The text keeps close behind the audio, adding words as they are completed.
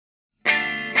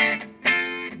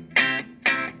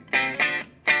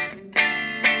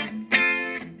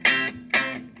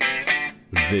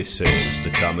This is the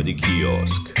Comedy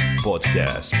Kiosk,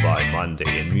 podcast by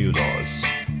Monday and Munoz.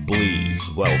 Please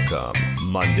welcome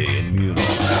Monday and Munoz.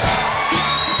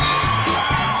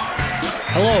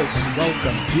 Hello and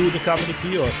welcome to the Comedy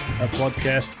Kiosk, a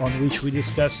podcast on which we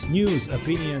discuss news,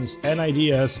 opinions, and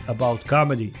ideas about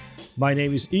comedy. My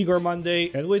name is Igor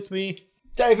Monday, and with me,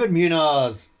 David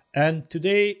Munoz. And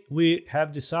today we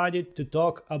have decided to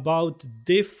talk about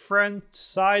different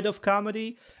side of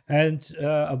comedy and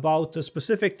about a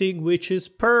specific thing, which is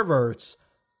perverts,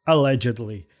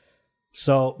 allegedly.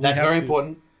 So that's very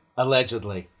important.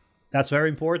 Allegedly. That's very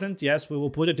important. Yes, we will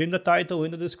put it in the title,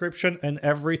 in the description, and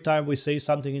every time we say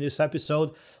something in this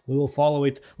episode, we will follow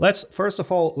it. Let's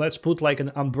put like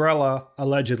an umbrella,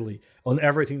 allegedly, on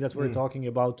everything that we're talking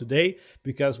about today,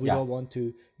 because we don't want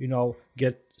to,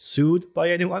 get sued by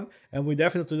anyone, and we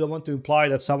definitely don't want to imply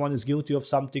that someone is guilty of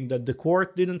something that the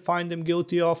court didn't find them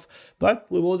guilty of. But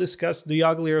we will discuss the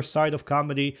uglier side of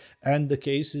comedy and the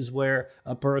cases where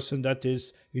a person that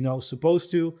is, supposed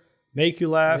to make you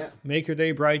laugh, make your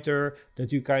day brighter,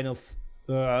 that you kind of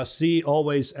see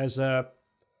always as a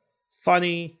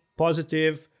funny,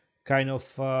 positive, kind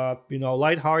of,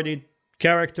 lighthearted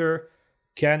character,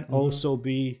 can also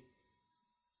be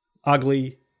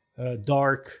ugly,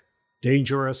 dark,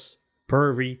 dangerous,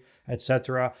 pervy,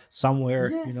 etc. somewhere,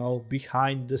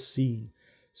 behind the scene.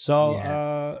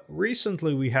 So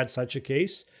recently we had such a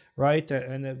case, right?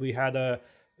 And we had a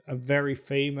very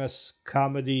famous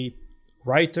comedy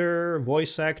writer,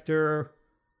 voice actor,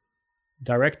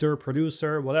 director,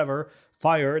 producer, whatever,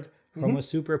 fired from a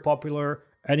super popular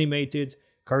animated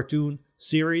cartoon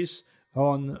series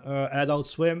on Adult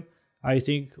Swim. I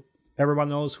think everyone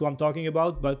knows who I'm talking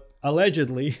about, but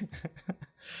allegedly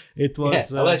it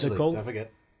was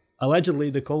allegedly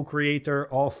the co-creator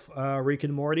of Rick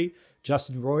and Morty,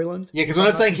 Justin Roiland. Yeah, because we're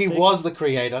not saying he was the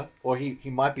creator, or he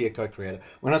might be a co-creator.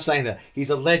 We're not saying that. He's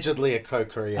allegedly a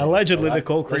co-creator. Allegedly the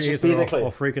co-creator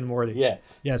of Rick and Morty. Yeah.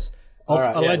 Yes.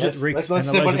 Let's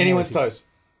step on anyone's toes.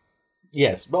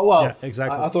 Yes, but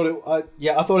exactly. I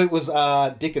thought it was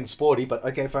Dick and Sporty, but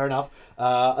okay, fair enough.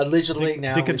 Allegedly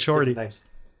now Dick and Shorty. Names.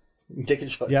 Dick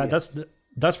and Shorty. Yeah, yes.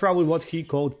 That's probably what he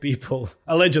called people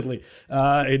allegedly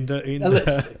in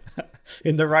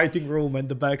the writing room and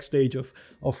the backstage of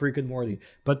Rick and Morty.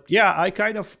 But yeah,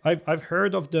 I've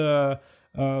heard of the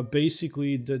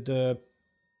basically the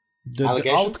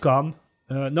outcome.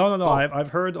 No.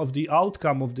 I've heard of the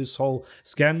outcome of this whole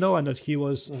scandal, and that he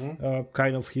was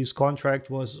his contract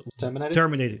was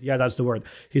terminated. Yeah, that's the word.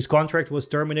 His contract was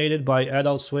terminated by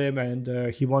Adult Swim,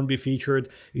 and he won't be featured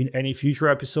in any future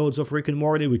episodes of Rick and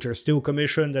Morty, which are still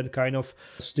commissioned and kind of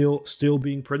still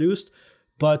being produced.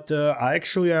 But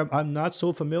I'm not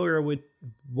so familiar with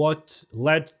what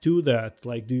led to that.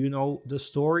 Like, do you know the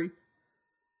story?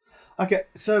 Okay,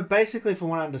 so basically, from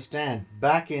what I understand,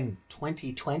 back in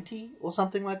 2020 or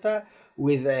something like that,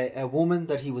 with a woman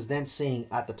that he was then seeing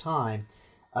at the time,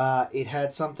 it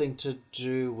had something to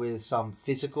do with some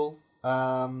physical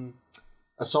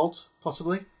assault,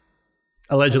 possibly.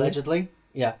 Allegedly,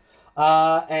 yeah.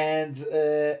 And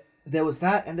there was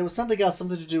that, and there was something else,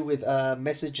 something to do with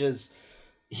messages,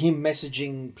 him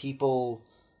messaging people,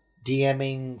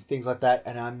 DMing, things like that,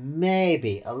 and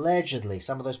allegedly,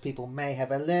 some of those people may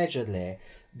have allegedly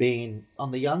been on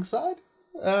the young side,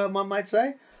 one might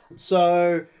say.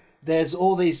 So there's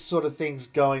all these sort of things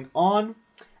going on.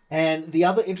 And the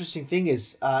other interesting thing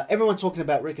is, everyone's talking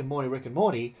about Rick and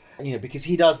Morty, because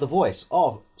he does the voice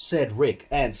of said Rick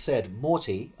and said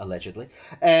Morty, allegedly.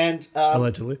 And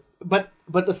allegedly. But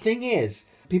the thing is,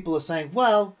 people are saying,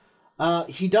 well,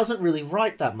 he doesn't really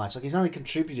write that much. Like, he's only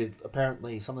contributed,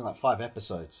 apparently, something like 5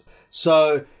 episodes.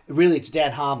 So, really, it's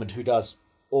Dan Harmon who does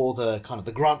all the kind of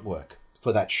the grunt work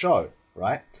for that show,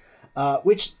 right?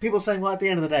 Which people are saying, well, at the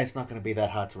end of the day, it's not going to be that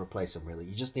hard to replace him, really.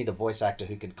 You just need a voice actor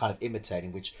who can kind of imitate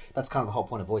him, which that's kind of the whole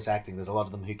point of voice acting. There's a lot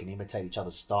of them who can imitate each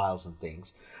other's styles and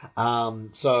things.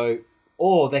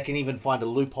 Or they can even find a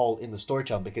loophole in the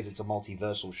storytelling because it's a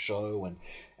multiversal show, and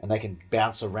they can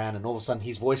bounce around, and all of a sudden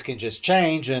his voice can just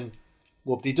change, and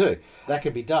whoop-de-doo. That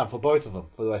can be done for both of them,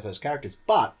 for both those characters.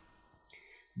 But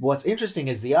what's interesting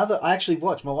is I actually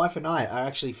watch, my wife and I are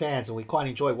actually fans, and we quite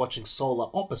enjoy watching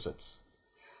Solar Opposites.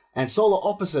 And Solar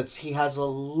Opposites, he has a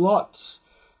lot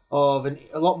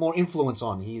more influence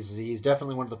on. He's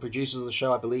definitely one of the producers of the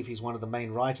show. I believe he's one of the main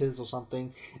writers or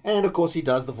something. And of course he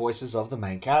does the voices of the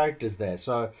main characters there.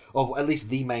 So, of at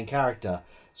least the main character.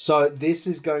 So this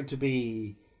is going to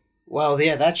be... Well,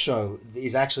 yeah, that show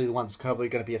is actually the one that's probably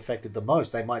going to be affected the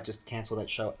most. They might just cancel that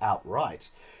show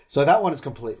outright. So that one is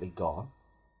completely gone.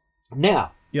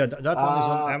 Now, Yeah, that one is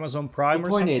on Amazon Prime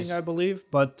or something, I believe.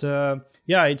 But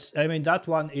Yeah, it's. I mean, that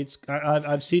one.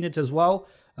 I've seen it as well.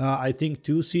 I think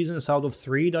 2 seasons out of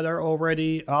 3 that are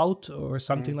already out or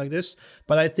something like this.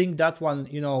 But I think that one,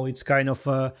 it's kind of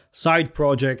a side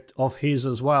project of his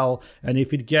as well. And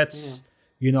if it gets,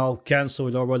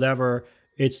 canceled or whatever,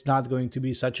 it's not going to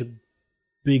be such a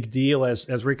big deal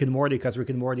as Rick and Morty, because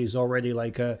Rick and Morty is already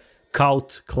like a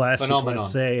cult classic, Phenomenon.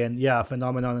 let's say, and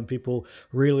phenomenon, and people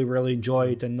really, really enjoy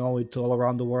it and know it all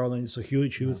around the world, and it's a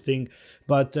huge thing.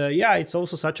 But it's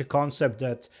also such a concept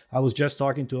that I was just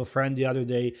talking to a friend the other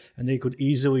day, and they could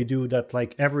easily do that.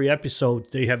 Like every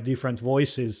episode, they have different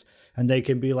voices, and they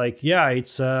can be like,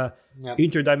 it's a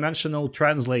interdimensional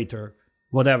translator,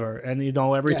 whatever. And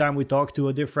every time we talk to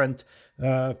a different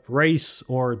race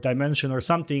or dimension or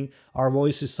something, our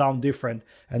voices sound different,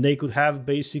 and they could have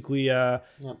basically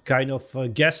kind of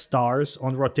guest stars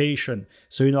on rotation.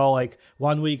 So like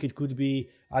 1 week it could be,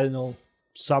 I don't know,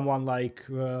 someone like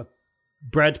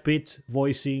Brad Pitt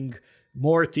voicing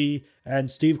Morty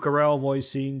and Steve Carell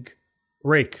voicing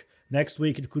Rick. Next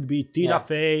week it could be Tina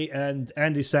Fey and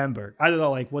Andy Samberg. I don't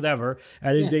know, like whatever.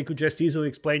 And they could just easily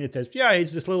explain it as,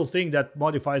 it's this little thing that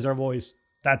modifies our voice.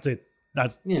 That's it.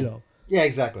 That's Yeah,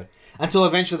 exactly. Until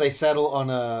eventually they settle on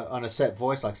a set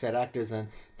voice, like set actors, and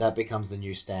that becomes the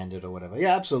new standard or whatever.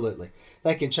 Yeah, absolutely.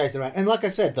 They can chase it around. And like I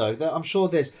said, though, I'm sure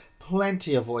there's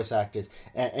plenty of voice actors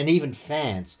and even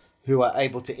fans who are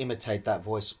able to imitate that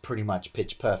voice pretty much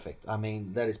pitch perfect. I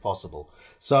mean, that is possible.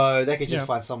 So they could just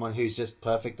find someone who's just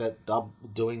perfect at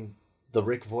doing the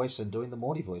Rick voice and doing the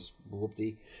Morty voice.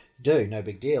 Whoop-de-do, no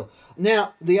big deal.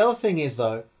 Now, the other thing is,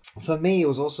 though, for me, it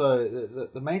was also,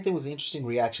 the main thing was the interesting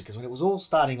reaction, because when it was all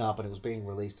starting up and it was being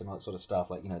released and all that sort of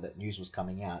stuff, like, that news was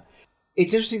coming out,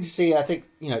 it's interesting to see, I think,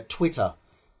 Twitter,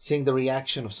 seeing the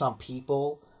reaction of some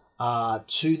people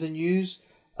to the news.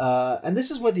 And this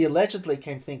is where the allegedly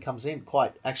thing comes in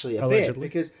quite actually a bit,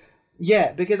 because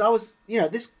I was,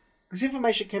 this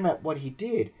information came out what he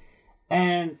did,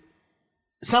 and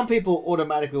some people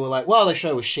automatically were like, well, the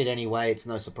show was shit anyway, it's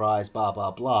no surprise, blah,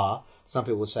 blah, blah. Some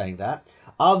people were saying that.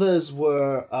 Others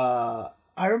were,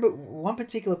 I remember one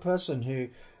particular person who,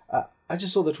 I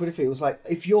just saw the Twitter feed, it was like,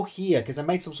 if you're here, because they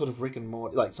made some sort of Rick and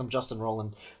Morty, like some Justin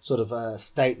Roiland sort of a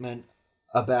statement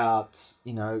about,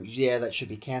 that should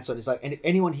be cancelled. It's like, and if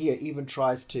anyone here even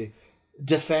tries to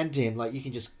defend him, like, you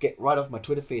can just get right off my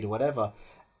Twitter feed or whatever,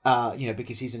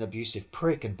 because he's an abusive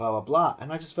prick and blah, blah, blah.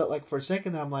 And I just felt like for a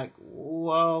second there, I'm like,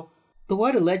 well, the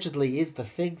word allegedly is the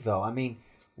thing, though. I mean,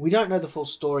 we don't know the full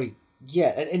story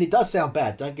yet. And it does sound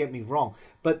bad, don't get me wrong.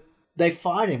 But they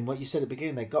fired him, what you said at the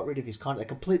beginning, they got rid of his contract,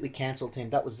 they completely cancelled him.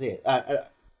 That was it.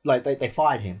 They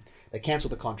fired him. They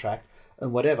cancelled the contract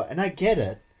and whatever. And I get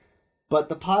it. But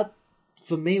the part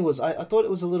for me was, I thought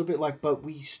it was a little bit like, but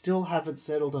we still haven't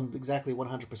settled on exactly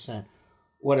 100%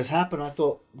 what has happened. I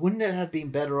thought, wouldn't it have been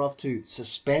better off to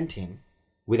suspend him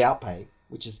without pay,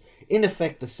 which is in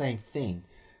effect the same thing,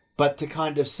 but to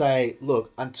kind of say,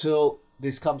 look, until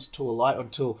this comes to a light,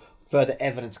 until further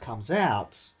evidence comes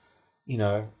out,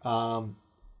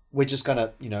 we're just going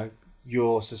to,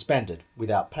 you're suspended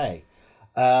without pay.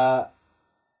 But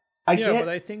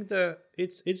I think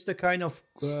it's the kind of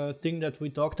thing that we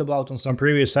talked about on some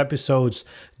previous episodes.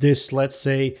 This, let's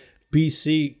say,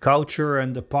 PC culture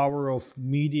and the power of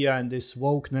media and this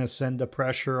wokeness and the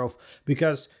pressure of,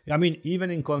 because I mean,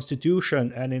 even in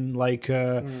Constitution and in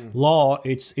law,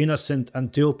 it's innocent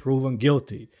until proven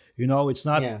guilty. It's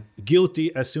not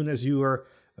guilty as soon as you are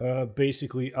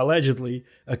basically allegedly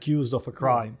accused of a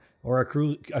crime. Or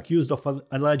accused of an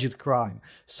alleged crime.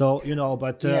 So,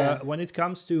 when it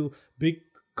comes to big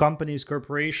companies,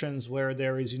 corporations, where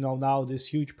there is, now this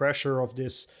huge pressure of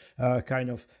this kind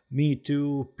of Me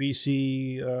Too,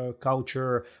 PC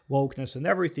culture, wokeness and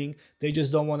everything, they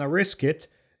just don't want to risk it.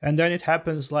 And then it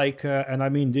happens and I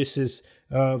mean, this is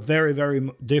very, very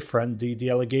different. The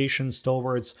allegations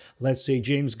towards, let's say,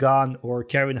 James Gunn or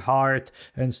Kevin Hart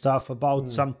and stuff about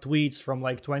some tweets from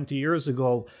 20 years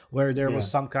ago, where there was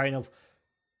some kind of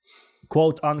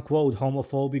quote unquote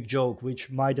homophobic joke,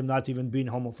 which might have not even been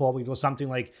homophobic. It was something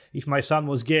like, if my son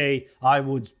was gay, I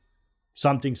would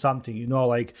something,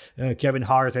 Kevin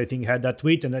Hart, I think, had that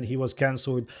tweet, and then he was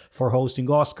cancelled for hosting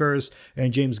Oscars,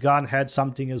 and James Gunn had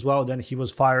something as well, then he was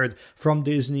fired from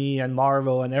Disney and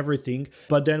Marvel and everything.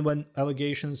 But then when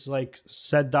allegations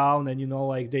sat down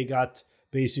and they got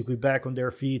basically back on their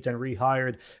feet and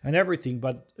rehired and everything,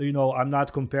 but I'm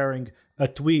not comparing a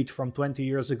tweet from 20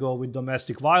 years ago with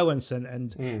domestic violence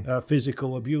and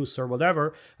physical abuse or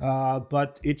whatever,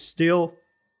 but it's still,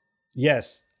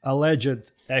 yes,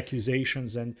 alleged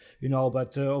accusations, and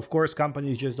but of course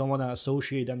companies just don't want to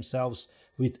associate themselves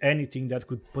with anything that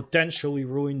could potentially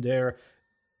ruin their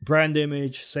brand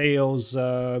image, sales,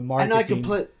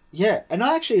 marketing. And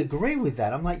I actually agree with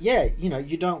that. I'm like,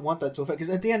 you don't want that to affect, because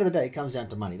at the end of the day, it comes down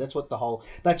to money.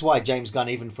 That's why James Gunn,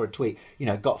 even for a tweet,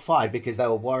 got fired, because they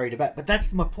were worried about. But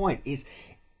that's my point. Is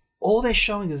all they're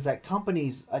showing is that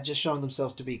companies are just showing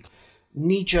themselves to be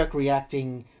knee-jerk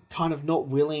reacting, kind of not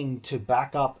willing to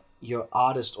back up your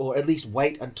artist, or at least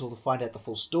wait until to find out the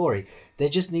full story. They're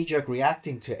just knee-jerk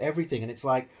reacting to everything, and it's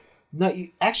like, no,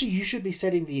 you should be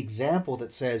setting the example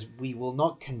that says we will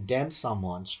not condemn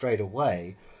someone straight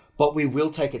away, but we will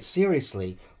take it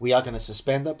seriously. We are going to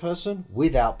suspend that person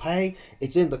without pay.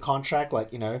 It's in the contract,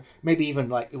 maybe even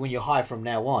like when you're hired from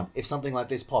now on. If something like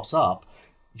this pops up,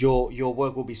 your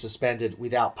work will be suspended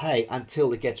without pay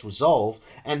until it gets resolved.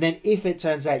 And then if it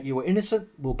turns out you were innocent,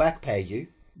 we'll back pay you.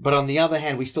 But on the other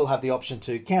hand, we still have the option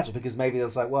to cancel, because maybe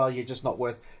it's like, well, you're just not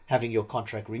worth having your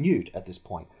contract renewed at this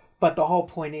point. But the whole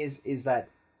point is that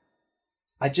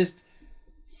I just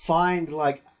find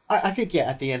like, I think,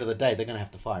 at the end of the day, they're going to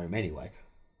have to fire him anyway.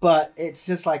 But it's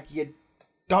just like, you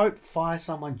don't fire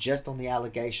someone just on the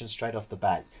allegation straight off the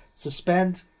bat.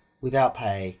 Suspend without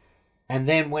pay. And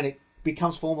then when it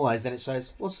becomes formalized, then it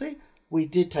says, well, see, we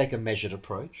did take a measured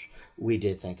approach. We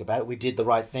did think about it. We did the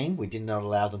right thing. We did not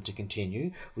allow them to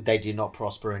continue. They did not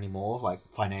prosper anymore, like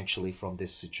financially, from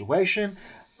this situation.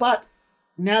 But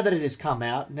now that it has come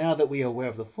out, now that we are aware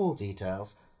of the full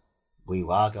details, we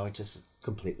are going to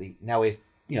completely, now we're,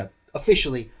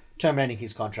 officially terminating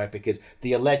his contract, because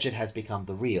the alleged has become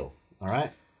the real, all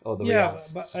right? Or the real but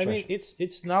situation. I mean,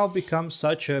 it's now become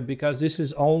because this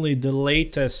is only the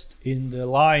latest in the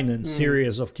line and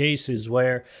series of cases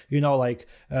where,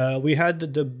 we had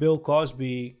the Bill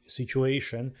Cosby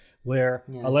situation where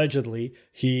allegedly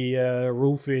he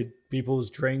roofied people's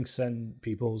drinks and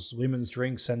women's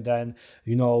drinks, and then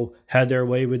had their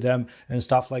way with them and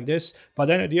stuff like this. But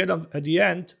then at the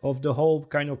end of the whole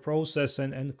kind of process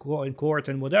and court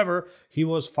and whatever, he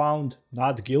was found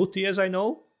not guilty, as I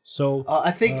know. So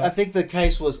I think the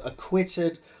case was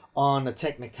acquitted on a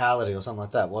technicality or something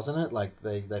like that, wasn't it? Like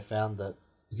they found that.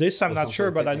 This I'm not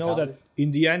sure, but I know that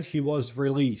in the end he was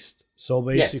released. So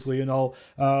basically,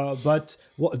 but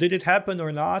did it happen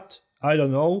or not? I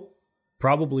don't know.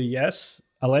 Probably yes,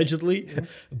 allegedly. Mm-hmm.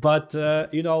 But,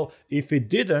 if it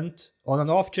didn't, on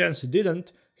an off chance it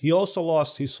didn't, he also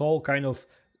lost his whole kind of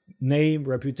name,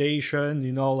 reputation,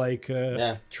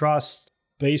 trust,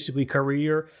 basically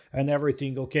career and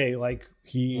everything. Okay, like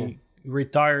he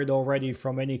retired already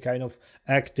from any kind of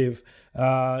active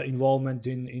involvement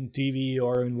in TV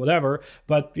or in whatever.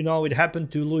 But, it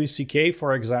happened to Louis C.K.,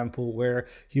 for example, where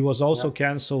he was also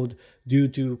canceled due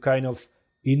to kind of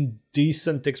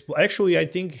indecent actually, I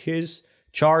think his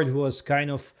charge was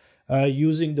kind of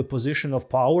using the position of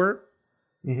power,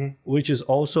 which is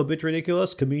also a bit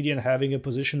ridiculous. Comedian having a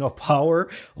position of power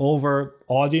over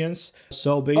audience.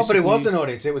 So basically, but it wasn't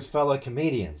audience; it was fellow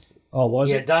comedians. Oh,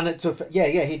 was it? He'd done it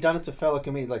to fellow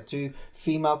comedians, like two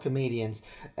female comedians,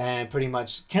 and pretty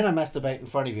much, can I masturbate in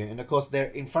front of you? And of course, they're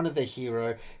in front of their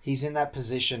hero. He's in that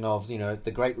position of,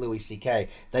 the great Louis C.K.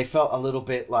 They felt a little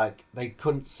bit like they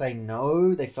couldn't say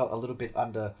no. They felt a little bit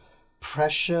under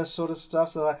pressure, sort of stuff.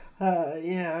 So like,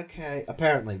 okay.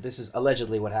 Apparently, this is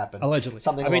allegedly what happened. Allegedly,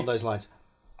 something along those lines.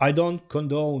 I don't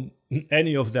condone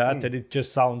any of that, and it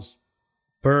just sounds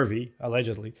pervy,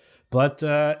 allegedly. But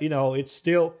it's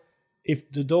still.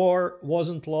 If the door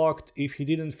wasn't locked, if he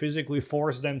didn't physically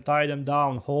force them, tie them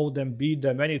down, hold them, beat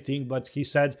them, anything, but he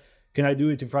said, can I do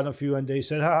it in front of you? And they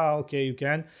said, okay, you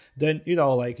can. Then,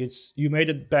 you made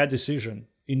a bad decision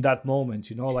in that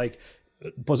moment,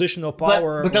 position of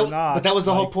power but or not. But that was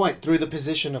the whole point. Through the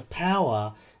position of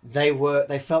power, they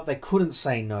felt they couldn't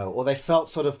say no, or they felt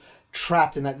sort of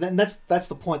trapped in that. Then that's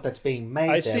the point that's being made.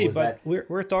 I see, but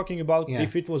we're talking about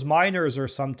if it was minors or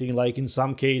something, like in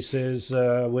some cases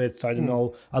with, I don't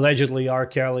know, allegedly R.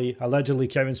 Kelly, allegedly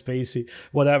Kevin Spacey,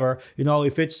 whatever.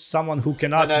 If it's someone who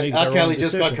cannot make their R. Kelly own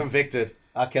just decision. got convicted.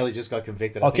 R. Kelly just got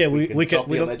convicted. Okay, we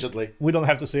allegedly. We don't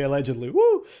have to say allegedly.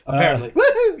 Woo! Apparently.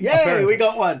 Woohoo! Yay! Apparently. We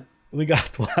got one. We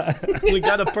got one. We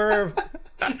got a perv.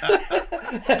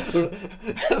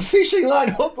 Fishing line,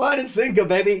 hook, line, and sinker,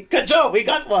 baby. Good job, we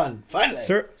got one. Finally.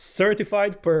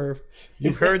 Certified perv.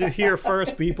 You've heard it here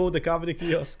first, people. The Comedy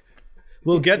Kiosk.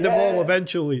 We'll get them all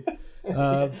eventually.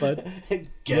 But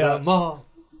get them all.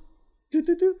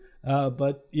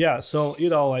 But yeah, so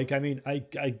I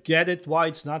get it why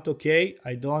it's not okay.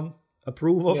 I don't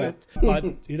approve of it, but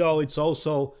it's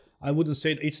also, I wouldn't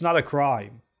say it's not a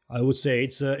crime. I would say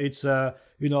it's until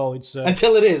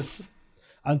it is.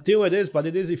 Until it is, but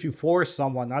it is if you force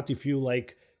someone, not if you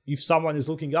if someone is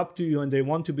looking up to you and they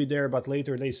want to be there, but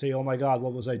later they say, "Oh my God,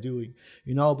 what was I doing?"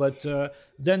 But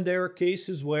then there are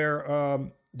cases where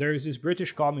there is this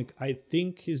British comic. I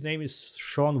think his name is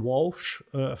Sean Walsh.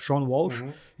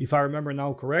 If I remember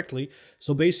now correctly.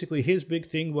 So basically, his big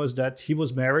thing was that he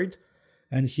was married,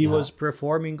 and he was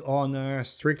performing on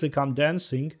Strictly Come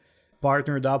Dancing,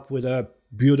 partnered up with a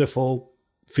beautiful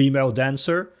female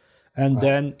dancer. And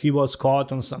then he was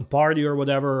caught on some party or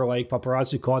whatever, like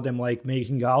paparazzi caught them like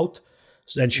making out.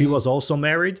 And she was also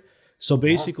married. So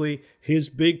basically his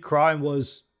big crime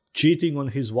was cheating on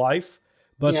his wife.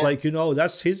 But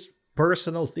that's his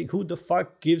personal thing. Who the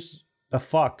fuck gives a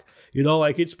fuck?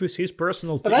 It's his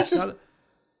personal thing.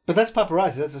 But that's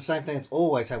paparazzi. That's the same thing that's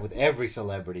always had with every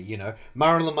celebrity.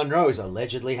 Marilyn Monroe is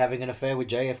allegedly having an affair with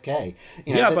JFK.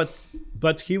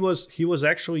 But he was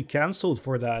actually canceled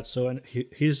for that. So and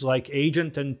his like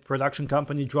agent and production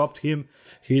company dropped him.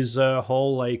 His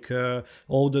whole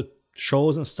all the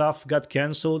shows and stuff got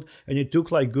canceled, and it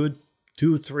took like good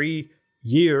 2-3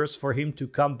 years for him to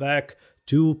come back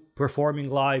to performing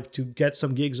live, to get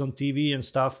some gigs on TV and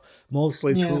stuff.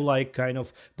 Mostly through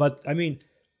But I mean.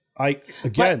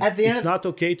 It's not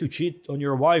okay to cheat on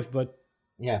your wife, but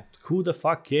who the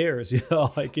fuck cares?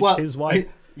 It's his wife.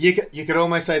 You could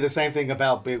almost say the same thing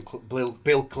about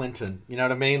Bill Clinton. You know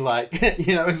what I mean?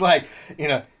 It's like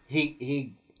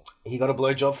he got a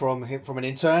blowjob from an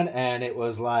intern, and it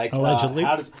was like allegedly.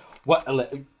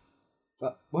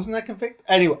 Wasn't that convicted?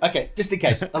 Anyway, okay, just in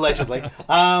case, allegedly.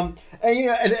 And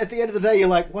at the end of the day, you're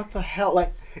like, what the hell?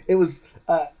 Like, it was.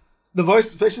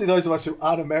 Especially those of us who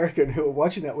aren't American who are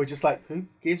watching that, we're just like, who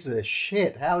gives a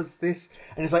shit? How is this?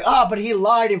 And it's like, but he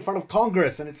lied in front of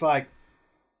Congress. And it's like,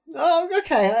 oh,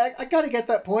 okay, I gotta get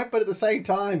that point. But at the same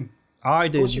time, I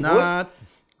did not.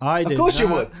 Of course you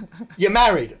would. You're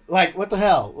married. Like, what the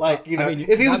hell? Like,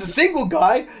 if he was a single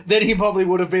guy, then he probably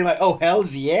would have been like, oh,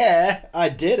 hell's yeah, I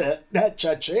did it.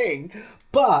 Cha-ching.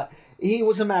 But he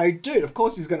was a married dude. Of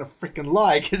course he's going to freaking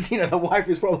lie because, the wife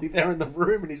is probably there in the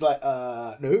room and he's like,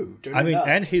 no. Not.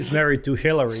 And he's married to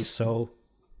Hillary, so...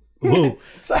 Woo.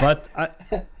 But,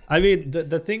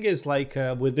 the thing is,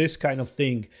 with this kind of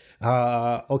thing,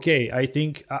 I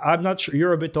think... I'm not sure.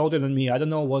 You're a bit older than me. I don't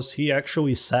know. Was he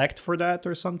actually sacked for that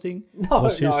or something? No,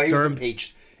 he was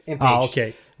impeached.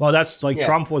 Okay. Well, that's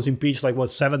Trump was impeached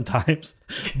 7 times.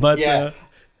 But...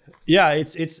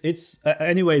 it's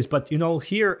anyways, but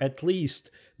here at least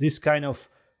this kind of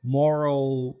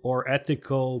moral or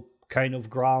ethical kind of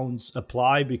grounds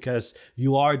apply because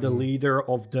you are the leader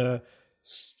of the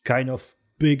kind of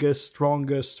biggest,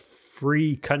 strongest,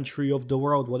 free country of the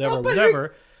world,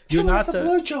 whatever. You're not a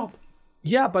blowjob.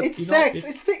 Yeah, but it's sex.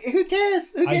 Who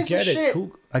cares? Who gives a shit?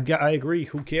 I agree.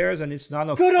 Who cares? And it's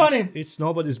none of good on him. It's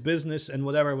nobody's business and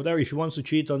whatever. If he wants to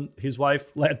cheat on his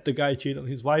wife, let the guy cheat on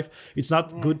his wife. It's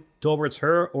not good towards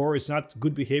her, or it's not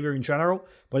good behavior in general.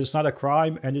 But it's not a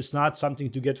crime, and it's not something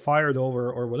to get fired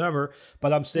over or whatever.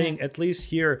 But I'm saying at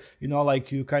least here,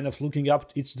 you kind of looking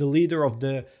up. It's the leader of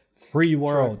the free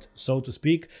world, so to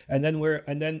speak. And then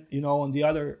on the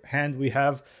other hand, we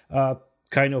have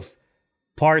kind of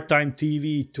part-time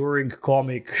TV touring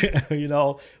comic,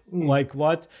 like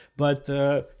what? But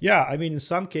in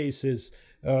some cases,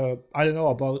 I don't know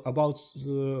about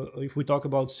if we talk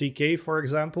about CK, for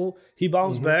example, he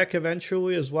bounced back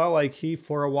eventually as well. Like he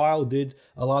for a while did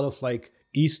a lot of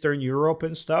Eastern Europe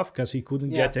and stuff because he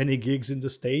couldn't get any gigs in the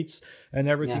States and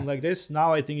everything like this.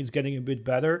 Now I think it's getting a bit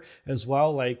better as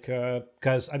well.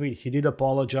 Because he did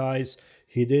apologize.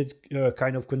 He did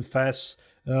kind of confess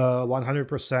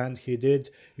 100%. He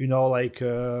did,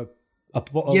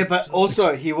 but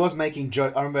also he was making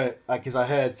joke. I remember because I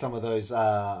heard some of those.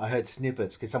 I heard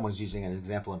snippets because someone's using it as an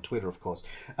example on Twitter, of course,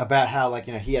 about how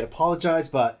he had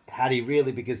apologized, but had he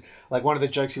really? Because one of the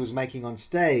jokes he was making on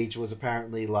stage was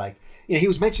apparently he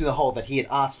was mentioning the whole that he had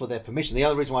asked for their permission. The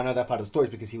other reason why I know that part of the story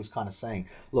is because he was kind of saying,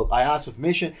 "Look, I asked for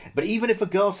permission, but even if a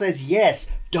girl says yes,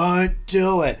 don't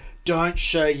do it." Don't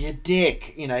show your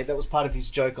dick. That was part of his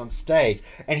joke on stage.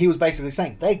 And he was basically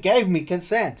saying, they gave me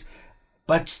consent,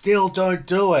 but still don't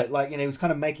do it. He was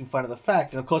kind of making fun of the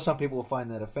fact. And of course, some people will find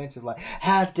that offensive.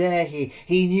 How dare he?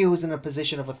 He knew he was in a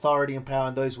position of authority and power,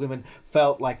 and those women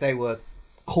felt like they were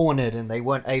cornered and they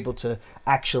weren't able to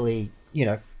actually,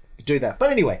 do that. But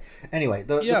anyway,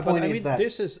 the point is that...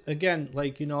 this is, again,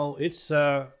 it's...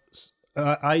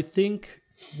 I think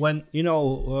when,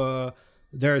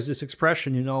 there's this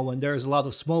expression, when there's a lot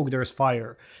of smoke, there's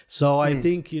fire. So I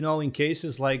think, in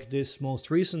cases like this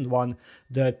most recent one,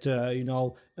 that,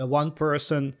 one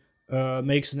person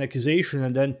makes an accusation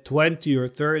and then 20 or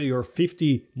 30 or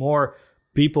 50 more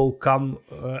people come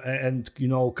and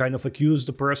kind of accuse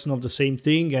the person of the same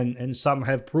thing, and some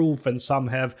have proof and some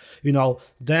have,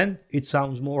 then it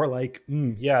sounds more like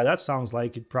yeah, that sounds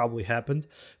like it probably happened.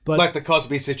 But like the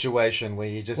Cosby situation where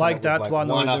you just like that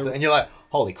one after, and you're like,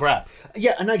 holy crap.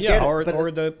 Yeah, and I get it.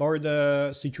 Or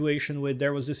the situation with,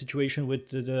 there was this situation with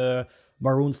the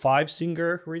Maroon 5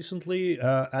 singer recently,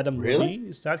 Adam Levine,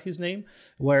 is that his name?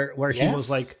 Where he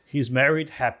was like, he's married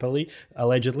happily,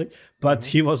 allegedly, but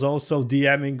he was also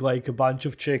DMing like a bunch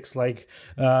of chicks, like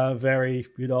very,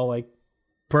 like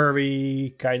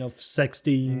pervy kind of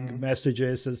sexting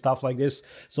messages and stuff like this.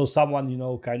 So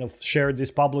someone, kind of shared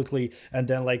this publicly, and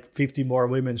then like 50 more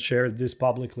women shared this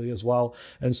publicly as well,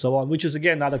 and so on, which is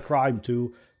again not a crime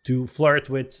to flirt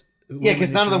with. Yeah,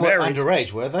 because none of them were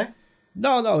underage, were they?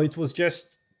 No, it was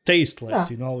just tasteless.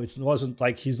 It wasn't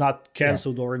like he's not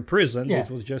canceled or imprisoned. It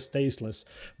was just tasteless.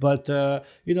 But But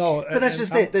that's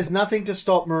just it. There's nothing to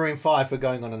stop Maroon 5 for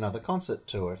going on another concert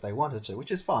tour if they wanted to, which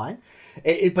is fine.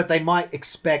 But they might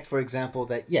expect, for example,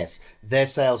 that yes, their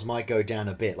sales might go down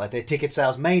a bit. Like their ticket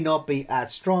sales may not be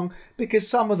as strong because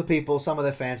some of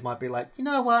their fans might be like, you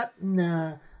know what?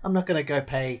 Nah, I'm not going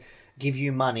to give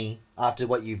you money after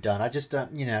what you've done. I just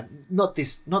don't, not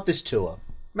this tour.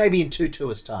 Maybe in 2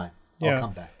 tours' time, I'll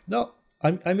come back. No,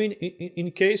 I mean,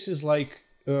 in cases like,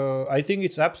 I think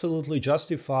it's absolutely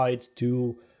justified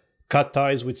to cut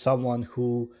ties with someone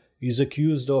who is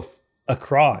accused of a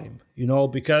crime,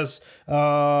 because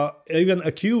even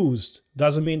accused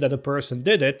doesn't mean that a person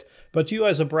did it. But you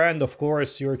as a brand, of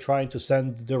course, you're trying to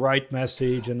send the right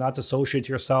message and not associate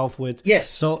yourself with. Yes.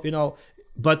 So,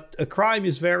 but a crime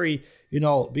is very,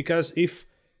 because if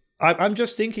I'm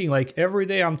just thinking, like every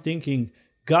day I'm thinking,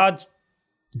 God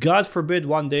forbid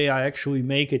one day I actually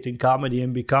make it in comedy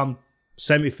and become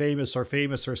semi-famous or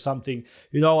famous or something.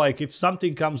 Like if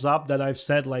something comes up that I've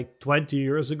said like 20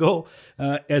 years ago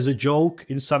as a joke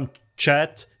in some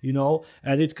chat,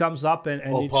 and it comes up and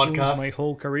it ruins my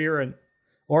whole career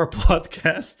or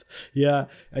podcast. Yeah.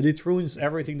 And it ruins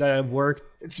everything that I've worked.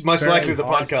 It's most likely the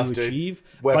podcast to achieve.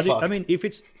 But if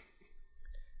it's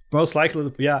most likely,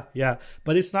 yeah.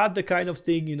 But it's not the kind of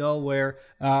thing, where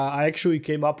I actually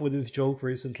came up with this joke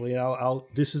recently.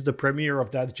 This is the premiere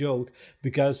of that joke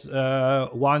because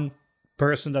one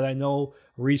person that I know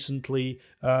recently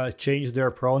changed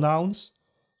their pronouns.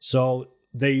 So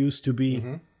they used to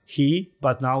be he,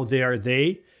 but now they are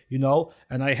they.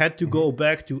 And I had to go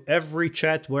back to every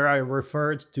chat where I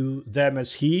referred to them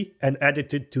as he and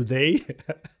edit it to they.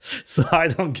 So I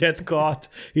don't get caught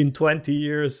in 20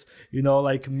 years,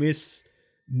 like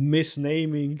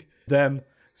misnaming them.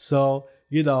 So,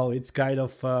 it's kind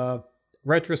of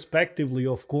retrospectively,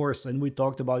 of course, and we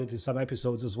talked about it in some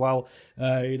episodes as well.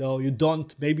 You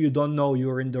don't know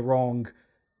you're in the wrong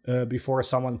before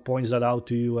someone points that out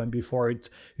to you and before it,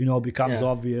 becomes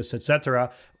obvious,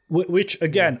 etc. Which,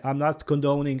 again, I'm not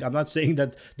condoning. I'm not saying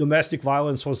that domestic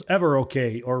violence was ever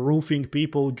okay or roofing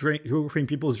people's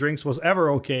drinks was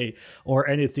ever okay or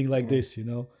anything like this,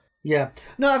 Yeah.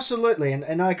 No, absolutely.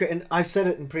 And I agree. And I said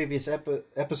it in previous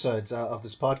episodes of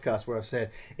this podcast where I've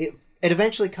said it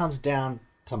eventually comes down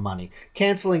to money.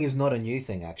 Cancelling is not a new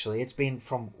thing, actually. It's been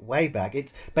from way back.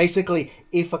 It's basically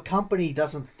if a company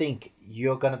doesn't think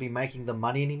you're going to be making them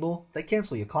money anymore, they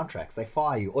cancel your contracts, they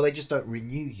fire you, or they just don't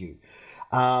renew you.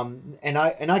 And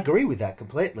I agree with that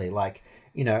completely. Like,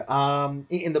 in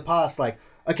the past,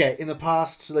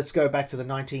 let's go back to the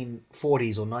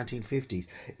 1940s or 1950s.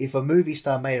 If a movie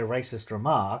star made a racist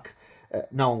remark,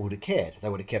 no one would have cared. They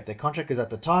would have kept their contract because at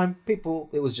the time,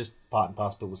 it was just part and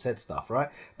parcel. People said stuff, right?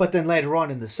 But then later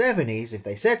on in the 70s, if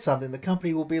they said something, the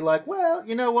company will be like, well,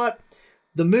 you know what?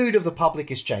 The mood of the public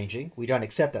is changing. We don't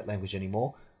accept that language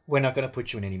anymore. We're not going to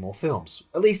put you in any more films,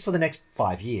 at least for the next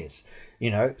 5 years,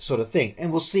 sort of thing.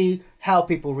 And we'll see how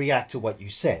people react to what you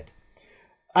said.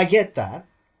 I get that.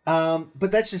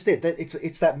 But that's just it.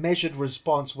 It's that measured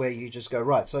response where you just go,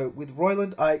 right. So with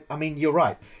Roiland, I mean, you're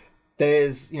right.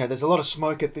 There's a lot of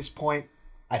smoke at this point.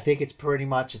 I think it's pretty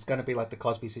much, it's going to be like the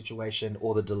Cosby situation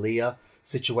or the D'Elia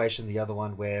situation, the other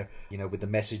one where, with the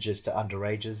messages to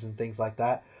underages and things like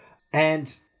that.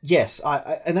 And yes,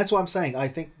 and that's what I'm saying. I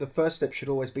think the first step should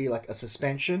always be like a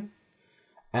suspension.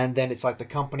 And then it's like the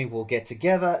company will get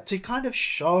together to kind of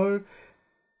show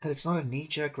that it's not a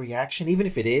knee-jerk reaction, even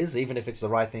if it's the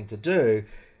right thing to do.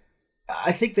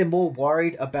 I think they're more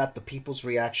worried about the people's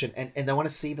reaction and they want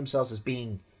to see themselves as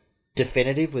being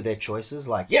definitive with their choices.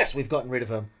 Like, yes, we've gotten rid of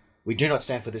him. We do not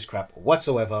stand for this crap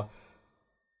whatsoever.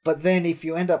 But then if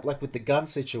you end up like with the gun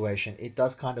situation, it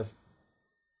does kind of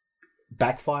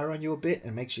backfire on you a bit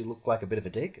and makes you look like a bit of a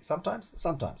dick sometimes,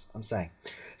 I'm saying.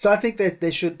 So I think that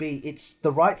there should be, it's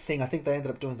the right thing. I think they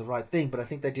ended up doing the right thing, but I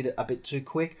think they did it a bit too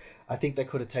quick. I think they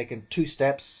could have taken 2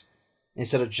 steps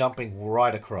instead of jumping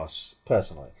right across,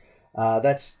 personally.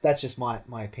 That's just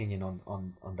my opinion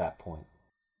on that point.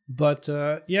 But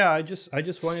I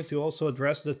just wanted to also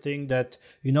address the thing that,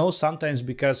 sometimes,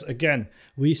 because again,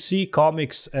 we see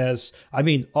comics as, I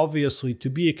mean, obviously to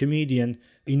be a comedian,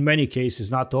 in many cases,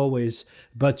 not always,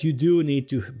 but you do need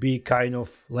to be kind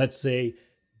of, let's say,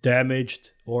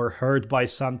 damaged or hurt by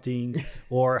something,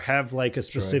 or have like a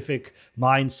specific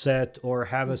mindset, or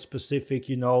have a specific,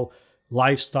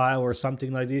 lifestyle or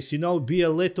something like this, be a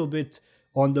little bit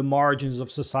on the margins of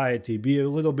society, be a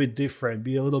little bit different,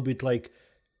 be a little bit like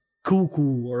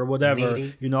cuckoo or whatever,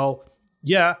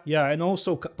 and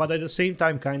also, but at the same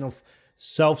time, kind of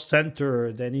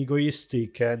self-centered and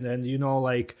egoistic and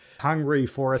like hungry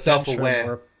for attention,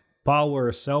 self-aware, or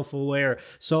power, self-aware.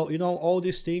 So all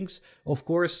these things, of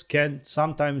course, can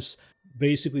sometimes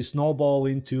basically snowball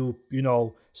into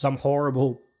some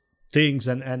horrible things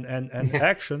and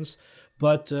actions,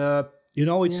 but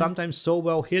it's sometimes so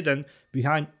well hidden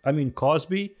behind. I mean,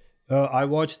 Cosby, I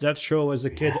watched that show as a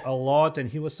kid a lot, and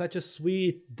he was such a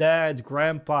sweet dad,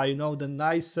 grandpa, the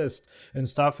nicest and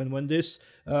stuff. And when this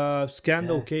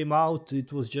scandal came out,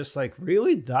 it was just like,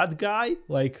 really, that guy?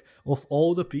 Like, of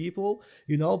all the people,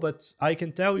 But I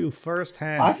can tell you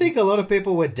firsthand, I think a lot of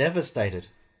people were devastated,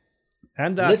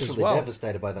 and that literally as well.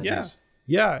 devastated by that news.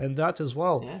 Yeah, and that as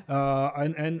well. Yeah.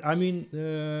 And I mean,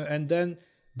 and then,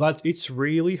 but it's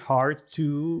really hard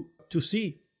to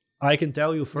see. I can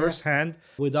tell you firsthand,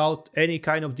 without any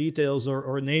kind of details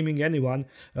or naming anyone,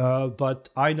 but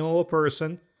I know a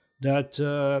person that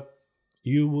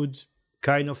you would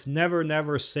kind of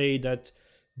never say that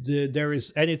there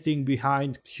is anything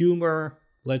behind humor,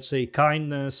 let's say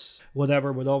kindness,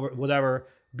 whatever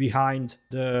behind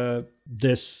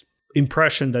this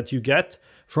impression that you get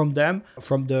from them,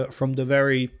 from the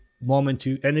very moment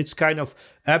and it's kind of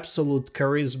absolute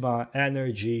charisma,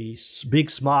 energy, big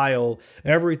smile,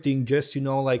 everything, just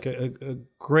like a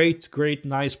great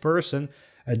nice person.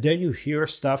 And then you hear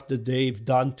stuff that they've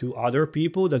done to other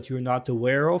people that you're not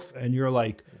aware of, and you're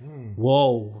like,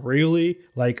 whoa, really?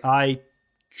 Like, I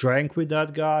drank with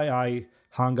that guy, I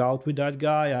hung out with that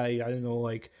guy, I don't know,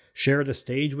 like shared a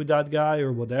stage with that guy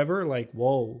or whatever. Like,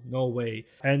 whoa, no way.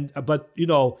 And but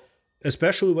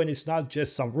especially when it's not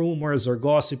just some rumors or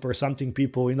gossip or something,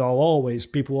 people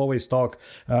always talk,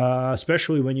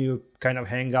 especially when you kind of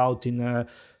hang out in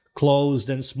closed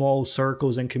and small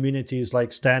circles and communities,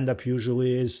 like stand-up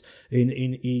usually is in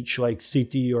each like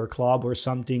city or club or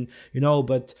something,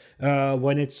 but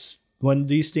when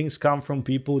these things come from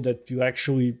people that you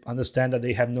actually understand that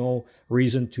they have no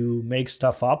reason to make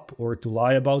stuff up or to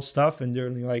lie about stuff, and they're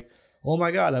like, oh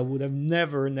my God, I would have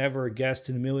never guessed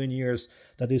in a million years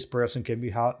that this person can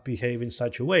behave in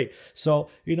such a way. So,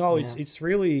 it's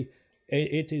really,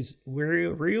 it is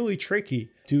really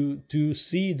tricky to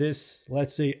see this,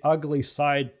 let's say,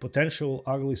 potential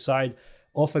ugly side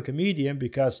of a comedian,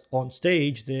 because on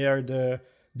stage they are the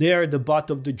butt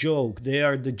of the joke. They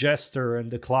are the jester and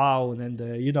the clown and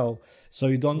so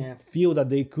you don't feel that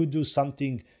they could do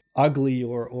something ugly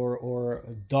or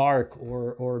dark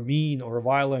or mean or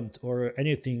violent or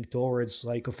anything towards,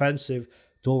 like, offensive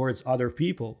towards other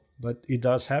people, but it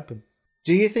does happen.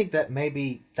 Do you think that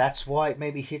maybe that's why it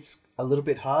maybe hits a little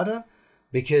bit harder?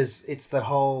 Because it's that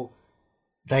whole,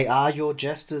 they are your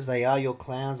jesters, they are your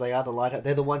clowns, they are the light.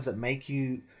 They're the ones that make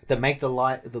the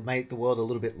world a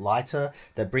little bit lighter,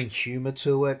 that bring humor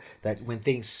to it, that when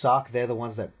things suck, they're the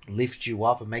ones that lift you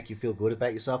up and make you feel good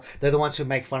about yourself. They're the ones who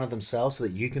make fun of themselves so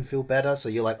that you can feel better. So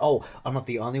you're like, oh, I'm not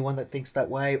the only one that thinks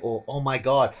that way, or, oh my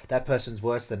God, that person's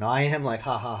worse than I am, like,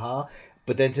 ha ha ha.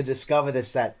 But then to discover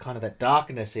there's that kind of that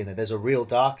darkness in it, there's a real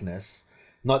darkness,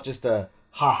 not just a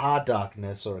ha-ha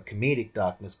darkness or a comedic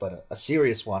darkness, but a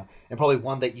serious one, and probably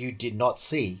one that you did not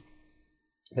see,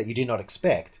 that you did not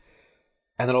expect.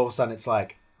 And then all of a sudden it's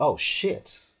like, oh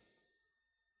shit.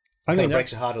 I mean, it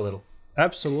breaks your heart a little.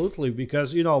 Absolutely,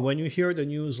 because, when you hear the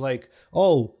news like,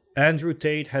 oh, Andrew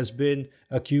Tate has been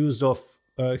accused of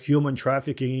human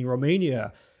trafficking in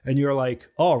Romania, and you're like,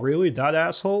 oh, really? That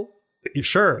asshole?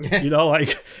 Sure,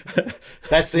 like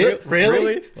that's it.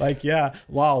 Really? Like, yeah,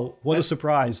 wow, what a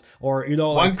surprise. Or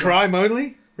one crime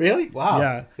only. Really? Wow.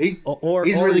 Yeah. He's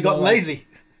really gotten lazy.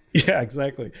 Yeah,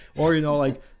 exactly. Or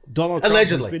like Donald Trump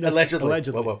allegedly.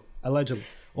 Whoa.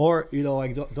 Or,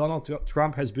 like Donald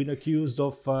Trump has been accused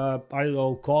of, I don't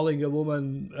know, calling a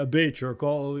woman a bitch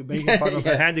or making fun of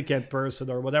a handicapped person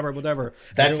or whatever.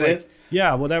 That's it? Like,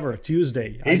 yeah, whatever,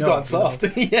 Tuesday. He's gone soft.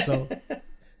 Yeah.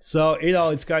 So,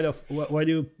 it's kind of,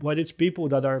 when it's people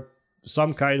that are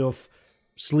some kind of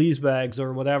sleazebags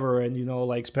or whatever, and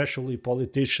like especially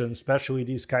politicians, especially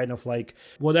these kind of like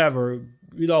whatever,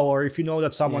 or if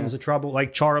that someone is in trouble,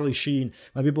 like Charlie Sheen,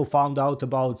 when people found out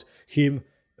about him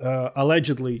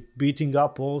allegedly beating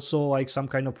up also like some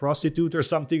kind of prostitute or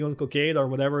something on cocaine or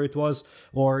whatever it was,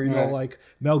 or like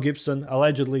Mel Gibson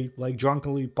allegedly like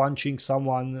drunkenly punching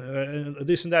someone,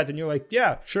 this and that, and you're like,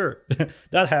 yeah, sure,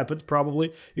 that happened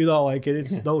probably, like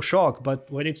it's no shock. But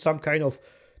when it's some kind of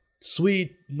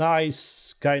sweet,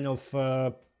 nice, kind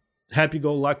of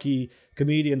happy-go-lucky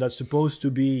comedian that's supposed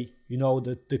to be,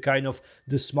 the kind of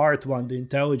the smart one, the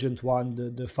intelligent one,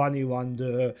 the funny one,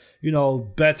 the,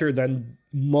 better than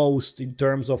most in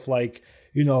terms of like,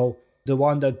 the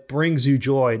one that brings you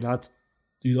joy, not,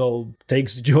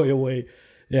 takes the joy away.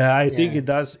 Yeah, I think it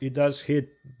does hit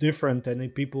different,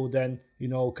 and people then,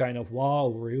 kind of, wow,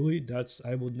 really?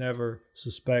 I would never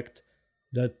suspect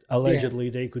that allegedly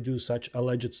they could do such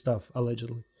alleged stuff,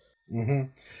 allegedly. Mm-hmm.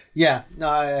 Yeah, no,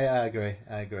 I agree.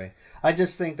 I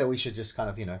just think that we should just kind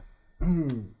of,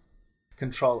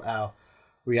 control our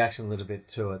reaction a little bit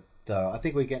to it, though. I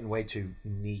think we're getting way too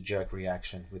knee-jerk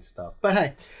reaction with stuff. But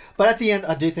hey, at the end,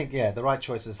 I do think, the right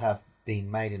choices have been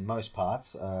made in most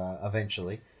parts,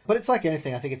 eventually. But it's like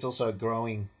anything. I think it's also a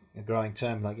growing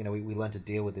term. Like, we learn to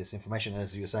deal with this information,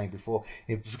 as you were saying before.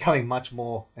 It's becoming much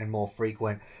more and more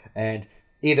frequent, and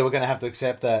either we're going to have to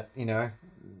accept that,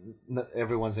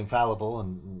 everyone's infallible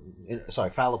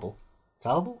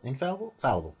fallible.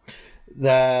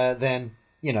 Then,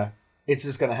 it's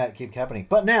just going to keep happening.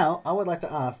 But now I would like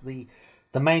to ask the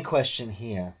main question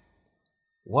here.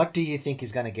 What do you think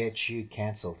is going to get you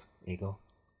cancelled, Igor?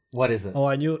 What is it? Oh,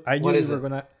 I knew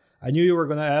you were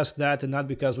gonna ask that, and not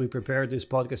because we prepared this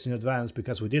podcast in advance,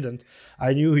 because we didn't.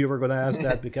 I knew you were gonna ask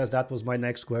that because that was my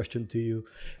next question to you.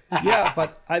 Yeah,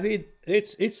 but I mean,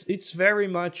 it's very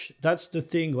much, that's the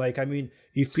thing. Like, I mean,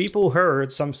 if people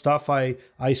heard some stuff I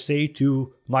say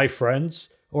to my friends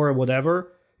or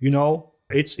whatever,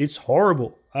 it's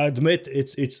horrible. I admit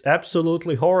it's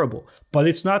absolutely horrible, but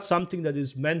it's not something that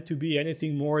is meant to be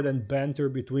anything more than banter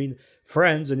between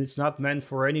friends, and it's not meant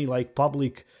for any like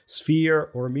public sphere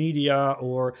or media,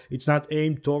 or it's not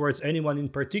aimed towards anyone in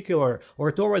particular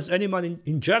or towards anyone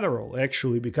in general,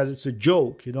 actually, because it's a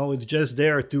joke. It's just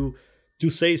there to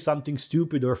say something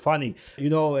stupid or funny,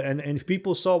 and if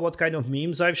people saw what kind of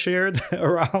memes I've shared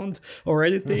around or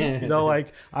anything,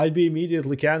 like, I'd be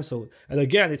immediately canceled. And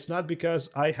again, it's not because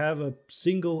I have a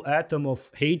single atom of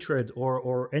hatred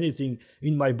or anything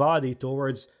in my body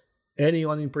towards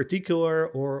anyone in particular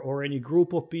or any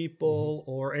group of people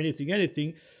or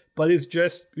anything, but it's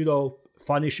just,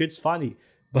 funny shit's funny.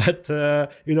 But,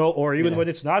 or even when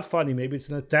it's not funny, maybe it's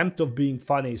an attempt of being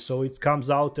funny. So it comes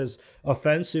out as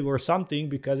offensive or something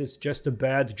because it's just a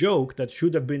bad joke that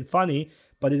should have been funny,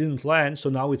 but it didn't land. So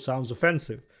now it sounds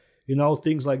offensive,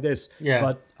 things like this. Yeah.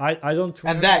 But I don't.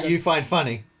 And that you find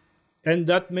funny. And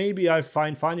that maybe I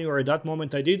find funny, or at that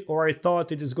moment I did, or I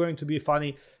thought it is going to be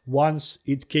funny once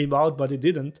it came out, but it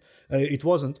didn't. It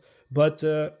wasn't. But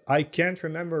I can't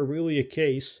remember really a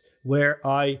case where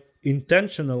I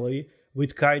intentionally,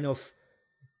 with kind of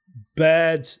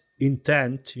bad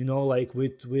intent, like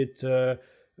with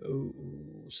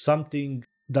something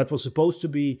that was supposed to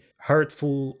be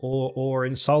hurtful or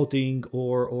insulting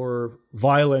or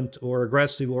violent or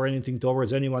aggressive or anything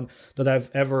towards anyone that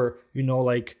I've ever,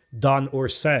 like done or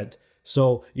said.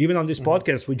 So even on this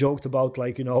podcast, we joked about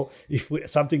like, if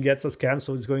something gets us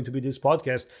canceled, it's going to be this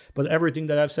podcast. But everything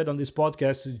that I've said on this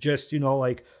podcast is just,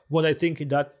 like what I think in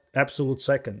that absolute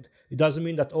second. It doesn't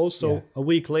mean that also a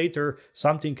week later,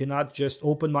 something cannot just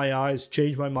open my eyes,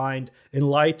 change my mind,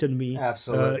 enlighten me.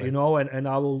 Absolutely. And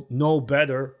I will know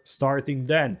better starting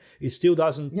then. It still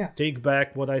doesn't take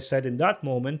back what I said in that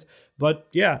moment. But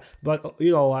I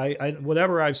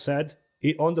whatever I've said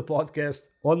on the podcast,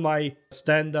 on my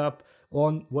stand-up,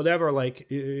 on whatever, like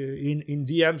in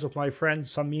DMs of my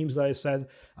friends, some memes that I said,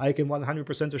 I can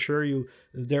 100% assure you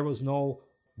there was no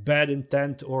bad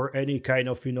intent or any kind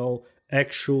of,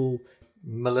 actual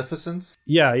maleficence.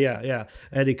 Yeah.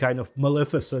 Any kind of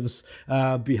maleficence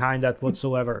behind that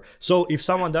whatsoever. So if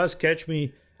someone does catch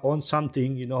me on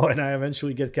something, and I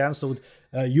eventually get canceled,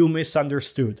 you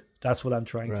misunderstood. That's what I'm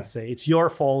trying to say. It's your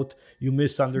fault. You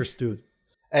misunderstood.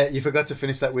 You forgot to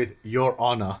finish that with Your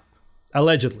Honor.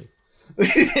 Allegedly.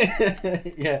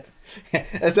 Yeah.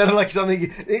 It sounded like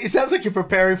something. It sounds like you're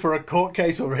preparing for a court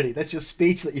case already. That's your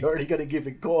speech that you're already going to give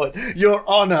in court. Your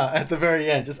Honor at the very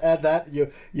end. Just add that.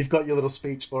 You've got your little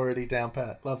speech already down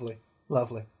pat. Lovely.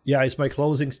 Lovely. Yeah, it's my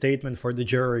closing statement for the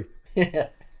jury. Yeah.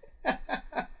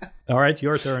 All right,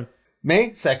 your turn.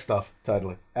 Me? Sex stuff.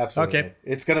 Totally. Absolutely. Okay.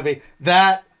 It's going to be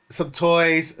that, some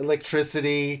toys,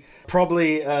 electricity,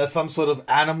 probably some sort of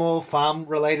animal, farm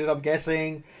related, I'm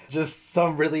guessing. Just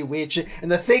some really weird shit.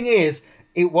 And the thing is,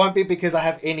 it won't be because I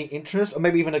have any interest, or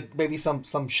maybe even maybe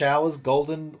some showers,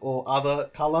 golden or other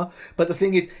color. But the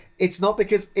thing is, it's not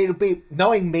because it'll be,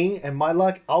 knowing me and my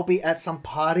luck, I'll be at some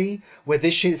party where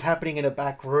this shit is happening in a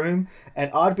back room, and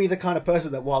I'd be the kind of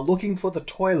person that while looking for the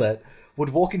toilet would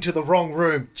walk into the wrong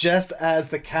room just as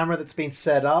the camera that's been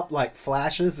set up like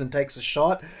flashes and takes a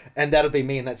shot, and that'll be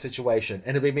me in that situation.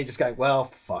 And it'll be me just going, well,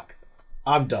 fuck.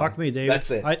 I'm done. Fuck me, Dave.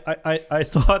 That's it. I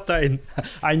thought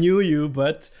I knew you,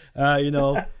 but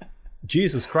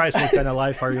Jesus Christ, what kind of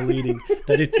life are you leading?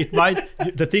 That it might,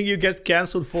 the thing you get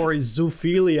canceled for is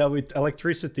zoophilia with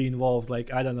electricity involved.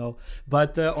 Like, I don't know.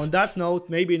 But on that note,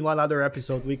 maybe in one other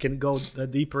episode we can go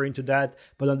deeper into that.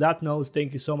 But on that note,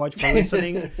 thank you so much for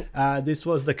listening. This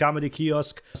was the Comedy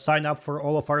Kiosk. Sign up for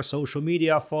all of our social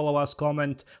media. Follow us,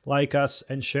 comment, like us,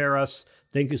 and share us.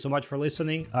 Thank you so much for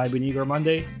listening. I've been Igor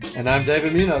Monday. And I'm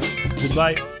David Munoz.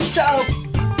 Goodbye. Ciao.